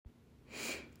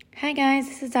Hi guys,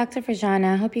 this is Dr.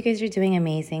 Farjana. I hope you guys are doing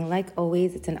amazing. Like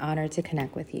always, it's an honor to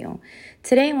connect with you.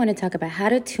 Today I want to talk about how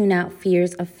to tune out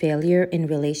fears of failure in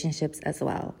relationships as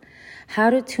well. How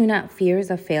to tune out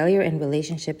fears of failure in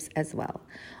relationships as well.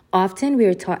 Often we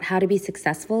are taught how to be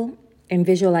successful and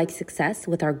visualize success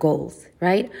with our goals,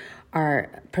 right?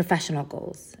 Our professional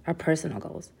goals, our personal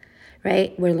goals,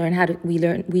 right? We learn how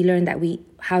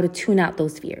to tune out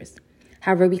those fears.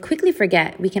 However, we quickly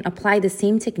forget we can apply the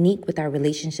same technique with our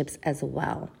relationships as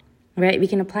well, right? We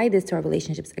can apply this to our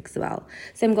relationships as well.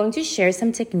 So I'm going to share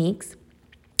some techniques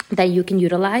that you can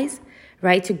utilize,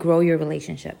 right, to grow your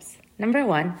relationships. Number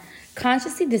one,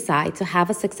 consciously decide to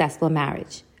have a successful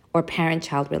marriage or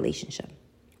parent-child relationship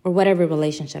or whatever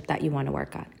relationship that you want to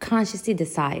work on. Consciously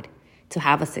decide to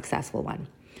have a successful one.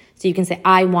 So you can say,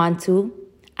 I want to,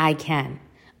 I can.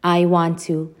 I want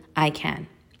to, I can.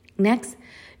 Next,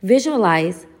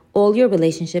 visualize all your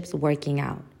relationships working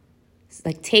out. It's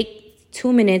like take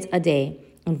 2 minutes a day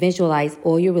and visualize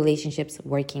all your relationships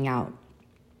working out.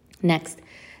 Next,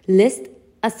 list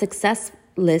a success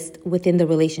list within the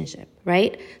relationship,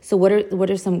 right? So what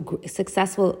are some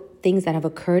successful things that have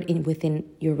occurred within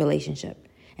your relationship?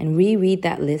 And reread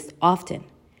that list often,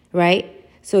 right?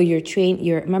 So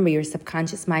remember, your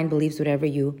subconscious mind believes whatever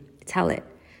you tell it.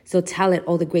 So tell it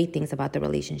all the great things about the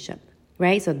relationship,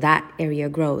 right? So that area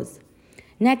grows.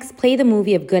 Next, play the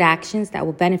movie of good actions that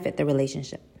will benefit the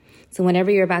relationship. So whenever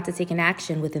you're about to take an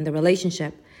action within the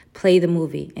relationship, play the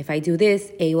movie. If I do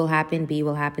this, A will happen, B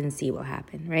will happen, C will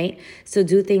happen, right? So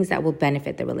do things that will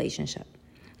benefit the relationship.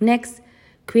 Next,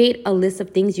 create a list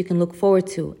of things you can look forward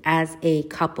to as a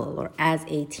couple or as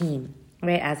a team,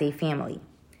 right? As a family.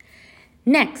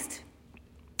 Next,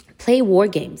 play war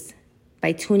games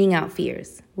by tuning out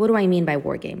fears. What do I mean by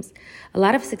war games? A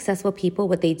lot of successful people,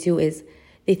 what they do is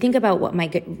they think about what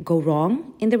might go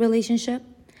wrong in the relationship,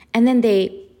 and then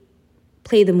they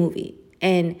play the movie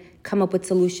and come up with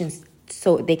solutions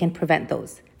so they can prevent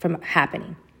those from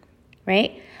happening,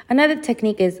 right? Another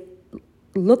technique is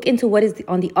look into what is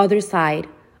on the other side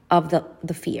of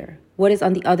the fear. What is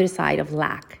on the other side of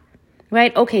lack,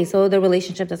 right? Okay, so the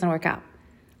relationship doesn't work out.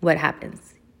 What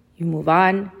happens? You move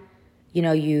on.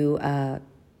 You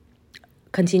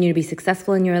continue to be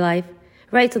successful in your life,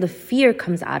 right? So the fear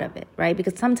comes out of it, right?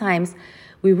 Because sometimes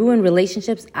we ruin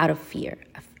relationships out of fear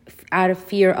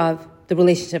of the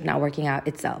relationship not working out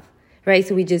itself, right?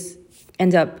 So we just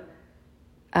end up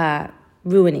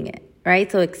ruining it,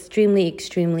 right? So extremely,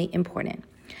 extremely important.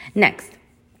 Next,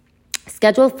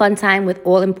 schedule fun time with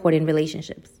all important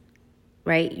relationships,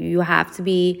 right? You have to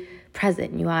be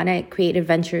present. You want to create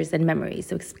adventures and memories.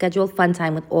 So schedule fun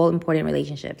time with all important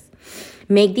relationships.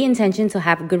 Make the intention to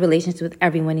have good relationships with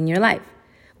everyone in your life.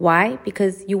 Why?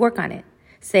 Because you work on it.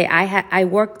 Say, I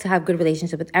work to have good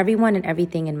relationships with everyone and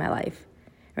everything in my life,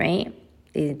 right?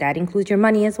 That includes your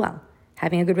money as well.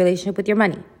 Having a good relationship with your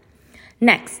money.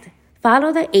 Next,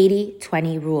 follow the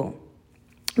 80-20 rule.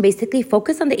 Basically,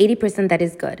 focus on the 80% that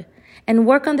is good and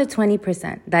work on the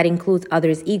 20%. That includes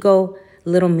others' ego,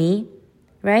 little me,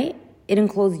 right? It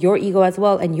includes your ego as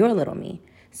well and your little me.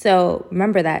 So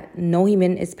remember that no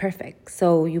human is perfect.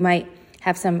 So you might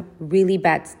have some really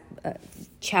bad,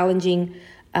 challenging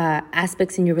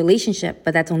aspects in your relationship,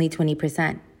 but that's only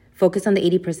 20%. Focus on the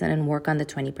 80% and work on the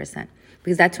 20%.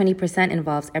 Because that 20%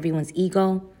 involves everyone's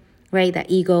ego, right? That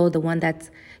ego, the one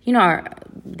that's,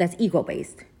 that's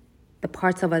ego-based. The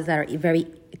parts of us that are very,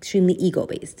 extremely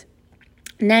ego-based.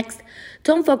 Next,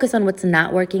 don't focus on what's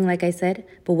not working, like I said,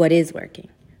 but what is working.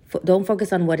 Don't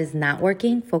focus on what is not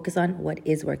working. Focus on what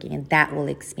is working, and that will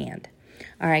expand.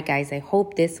 All right, guys, I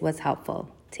hope this was helpful.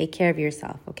 Take care of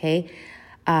yourself, okay?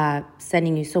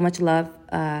 Sending you so much love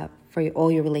for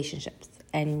all your relationships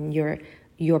and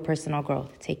your personal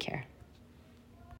growth. Take care.